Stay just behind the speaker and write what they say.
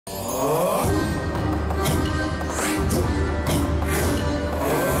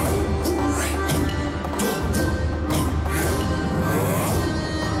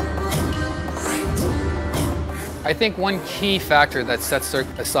I think one key factor that sets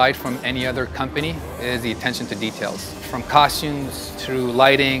Cirque aside from any other company is the attention to details. From costumes, through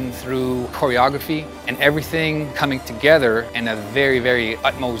lighting, through choreography, and everything coming together in a very, very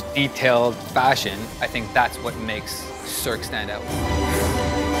utmost detailed fashion, I think that's what makes Cirque stand out.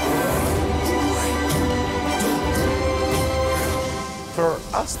 For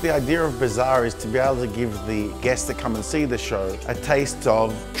us, the idea of Bazaar is to be able to give the guests that come and see the show a taste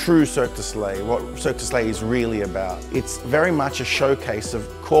of true Cirque du Soleil, what Cirque du Soleil is really about. It's very much a showcase of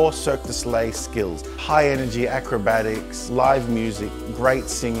core Cirque du Soleil skills. High energy acrobatics, live music, great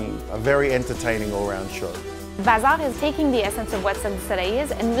singing, a very entertaining all-round show. Bazaar is taking the essence of what Cirque du Soleil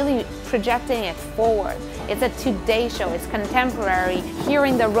is and really projecting it forward. It's a today show, it's contemporary.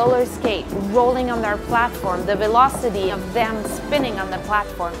 Hearing the roller skate rolling on their platform, the velocity of them spinning on the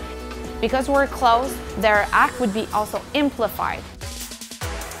platform. Because we're close, their act would be also amplified.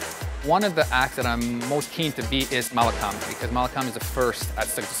 One of the acts that I'm most keen to be is Malakam, because Malakam is the first at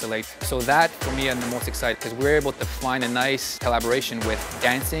Cirque du Soleil. So that, for me, I'm the most excited because we're able to find a nice collaboration with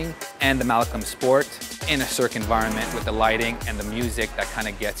dancing and the Malakam sport in a Cirque environment with the lighting and the music that kind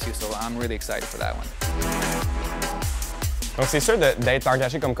of gets you. So I'm really excited for that one. Donc c'est sûr d'être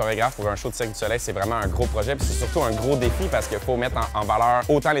engagé comme chorégraphe pour un show de Cirque du Soleil, c'est vraiment un gros projet, puis c'est surtout un gros défi parce qu'il faut mettre en valeur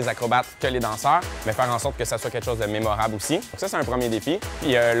autant les acrobates que les danseurs, mais faire en sorte que ça soit quelque chose de mémorable aussi. Donc ça, c'est un premier défi.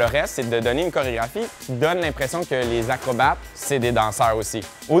 Puis le reste, c'est de donner une chorégraphie qui donne l'impression que les acrobates, c'est des danseurs aussi.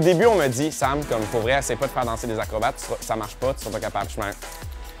 Au début, on me dit, Sam, comme pour vrai, essaie pas de faire danser des acrobates, ça marche pas, tu seras pas capable.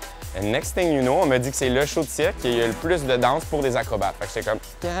 And next thing you know, on me dit que c'est le show de cirque qui a le plus de danse pour des acrobates. Fait que j'étais comme,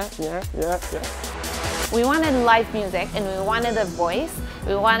 yeah. We wanted live music and we wanted a voice.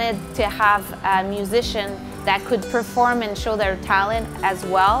 We wanted to have a musician that could perform and show their talent as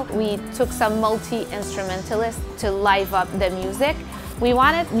well. We took some multi-instrumentalists to live up the music. We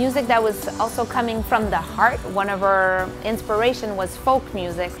wanted music that was also coming from the heart. One of our inspiration was folk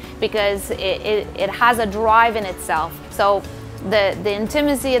music because it has a drive in itself. So the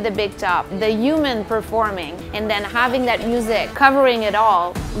intimacy of the big top, the human performing, and then having that music covering it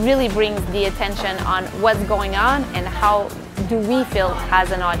all really brings the attention on what's going on and how do we feel as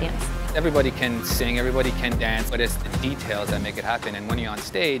an audience. Everybody can sing, everybody can dance, but it's the details that make it happen. And when you're on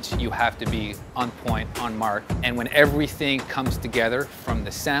stage, you have to be on point, on mark. And when everything comes together, from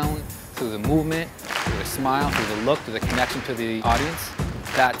the sound, through the movement, through the smile, through the look, through the connection to the audience,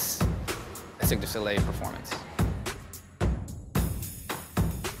 that's a Cirque du Soleil performance.